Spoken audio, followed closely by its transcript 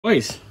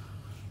Boys,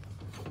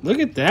 look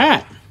at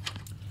that.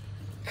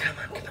 Come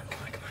on.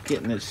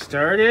 Getting it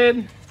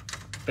started.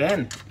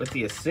 Ben with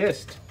the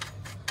assist.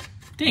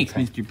 Thanks,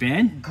 Mr.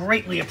 Ben.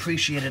 Greatly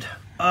appreciated.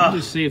 I'll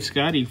just save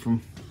Scotty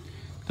from...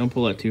 Don't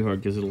pull that too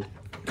hard because it'll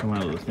come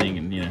out of the thing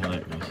and you know how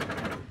that goes.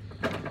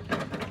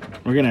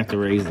 We're going to have to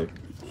raise it.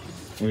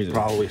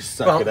 Probably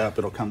suck it up.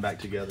 It'll come back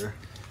together.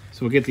 So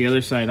we'll get the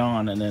other side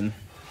on and then...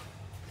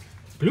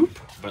 Bloop.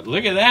 But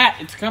look at that.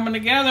 It's coming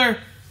together.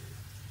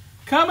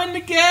 Coming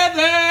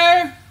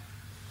together.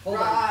 Hold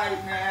on.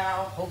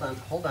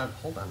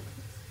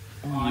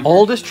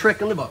 Oldest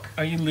trick in the book.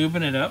 Are you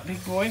lubing it up,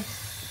 big boy?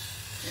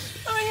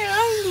 Oh yeah,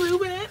 I'm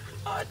lubing it.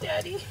 Oh,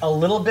 daddy. A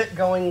little bit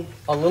doing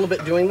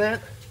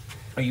that.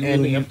 Are you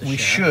And lubing up the we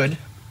shaft? should.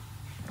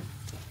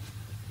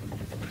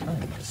 I'm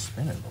trying to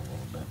spin it a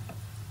little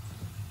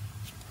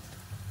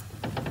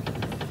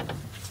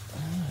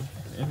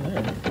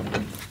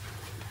bit.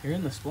 You're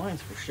in the splines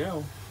for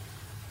show.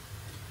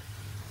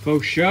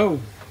 For show.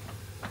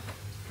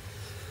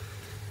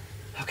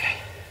 Okay.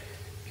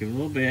 Give it a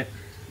little bit.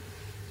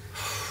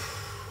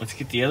 Let's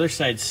get the other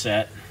side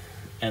set,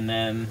 and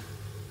then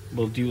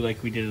we'll do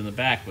like we did in the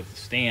back with the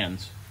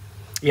stands.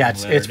 Yeah,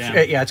 it's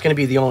going to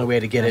be the only way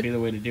to get That'd be it the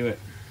way to do it.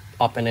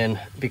 up and in,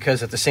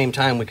 because at the same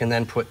time we can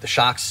then put the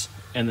shocks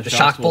And the shock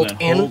shocks will bolt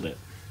then in, hold it.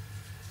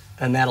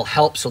 and that'll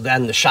help. So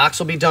then the shocks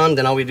will be done.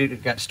 Then all we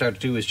got to start to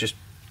do is just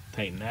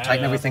Tighten that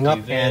tighten up, everything do up,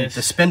 and this.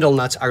 the spindle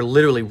nuts are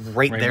literally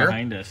right there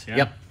behind us. Yeah.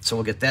 Yep. So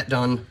we'll get that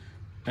done.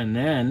 And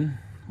then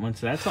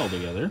once that's all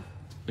together,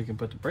 we can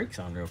put the brakes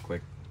on real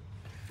quick.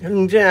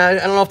 And yeah, I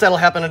don't know if that'll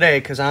happen today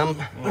because I'm.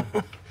 Well,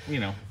 you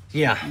know.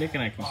 Yeah. Nick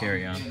and I can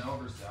carry on.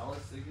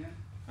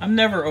 I'm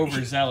never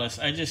overzealous.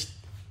 I just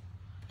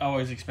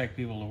always expect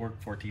people to work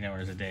 14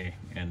 hours a day,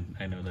 and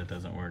I know that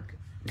doesn't work.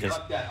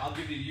 Fuck that. I'll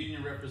give you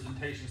union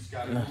representation,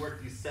 Scott. You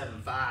work these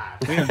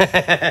 7-5.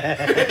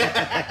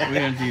 We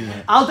don't do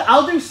that.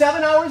 I'll do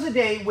 7 hours a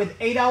day with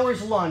 8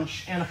 hours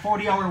lunch and a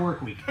 40-hour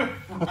work week.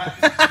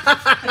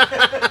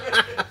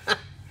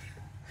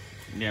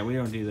 Yeah, we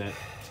don't do that.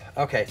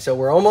 Okay, so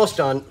we're almost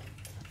done.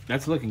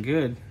 That's looking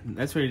good.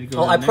 That's ready to go.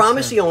 Well, I next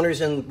promised time. the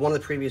owners in one of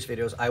the previous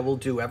videos I will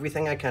do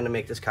everything I can to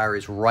make this car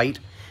as right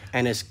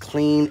and as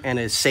clean and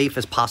as safe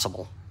as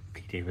possible.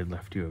 David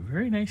left you a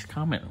very nice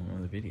comment on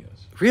one of the videos.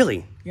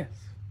 Really? Yes.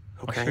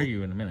 Okay. I'll show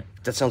you in a minute.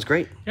 That sounds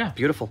great. Yeah.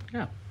 Beautiful.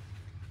 Yeah.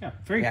 Yeah.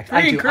 Very, Yeah,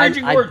 very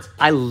encouraging words.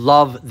 I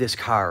love this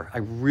car. I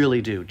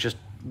really do. Just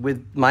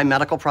with my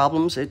medical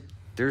problems,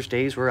 there's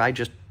days where I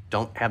just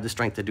don't have the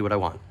strength to do what I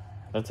want.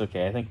 That's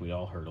okay. I think we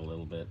all hurt a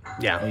little bit.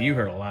 Yeah. Well, you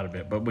hurt a lot of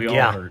it, but we all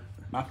Yeah. hurt.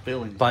 My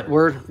feelings. But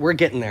hurt. we're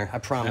getting there. I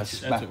promise.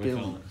 That's what we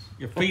feel.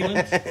 Your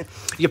feelings?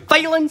 Your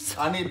feelings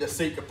I need to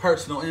seek a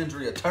personal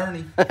injury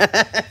attorney.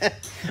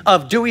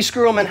 of do we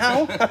screw 'em and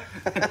how?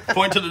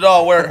 Point to the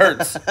doll where it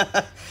hurts.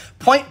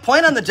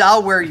 Point on the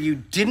dial where you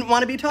didn't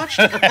want to be touched.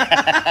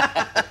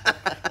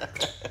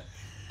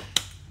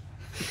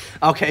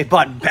 Okay,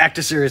 but back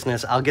to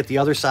seriousness. I'll get the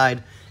other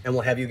side, and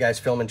we'll have you guys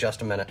film in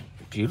just a minute.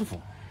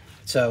 Beautiful.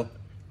 So,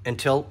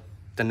 until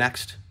the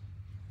next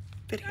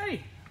video.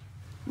 Hey,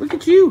 look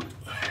at you.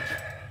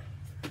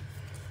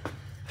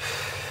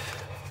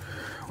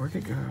 Where'd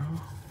it go?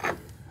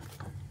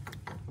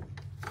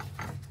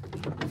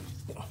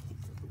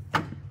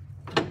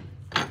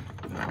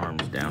 The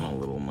arm's down a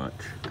little much.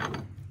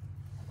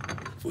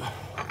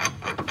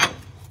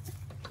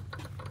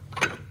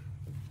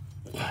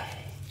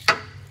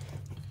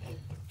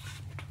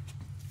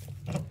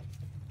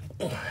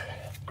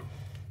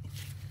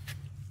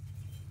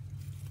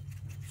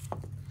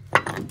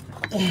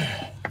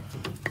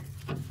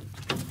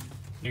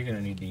 You're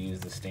gonna need to use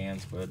the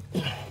stands, bud.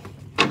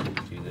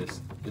 Do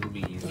this. It'll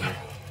be easier.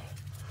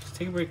 Just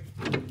take a break.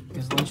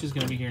 His lunch is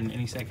gonna be here in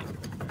any second.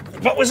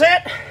 What was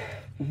that?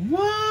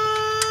 What?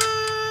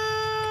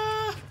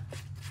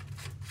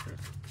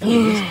 Look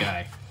at this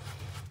guy.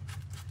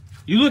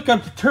 You look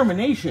up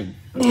determination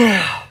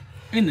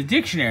in the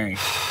dictionary.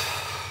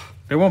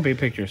 There won't be a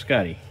picture of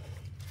Scotty,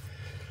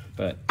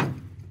 but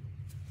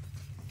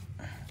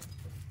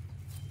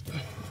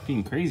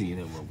being crazy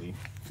there will be.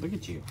 Look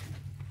at you.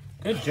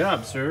 Good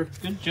job, sir.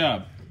 Good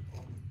job.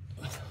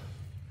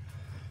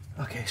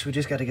 Okay, so we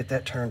just got to get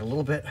that turned a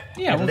little bit.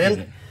 Yeah, we'll Get get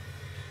it.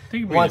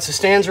 Take a break. Once the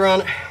stands are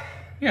on,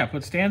 Yeah,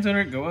 put stands on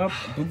it, go up,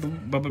 boom,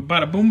 boom,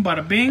 bada boom,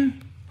 bada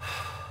bing.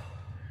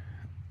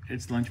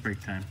 It's lunch break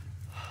time.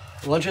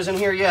 lunch isn't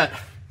here yet.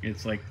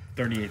 It's like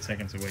 38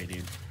 seconds away,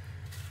 dude.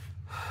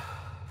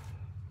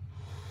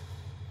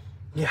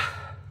 Yeah.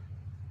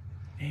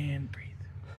 And breathe.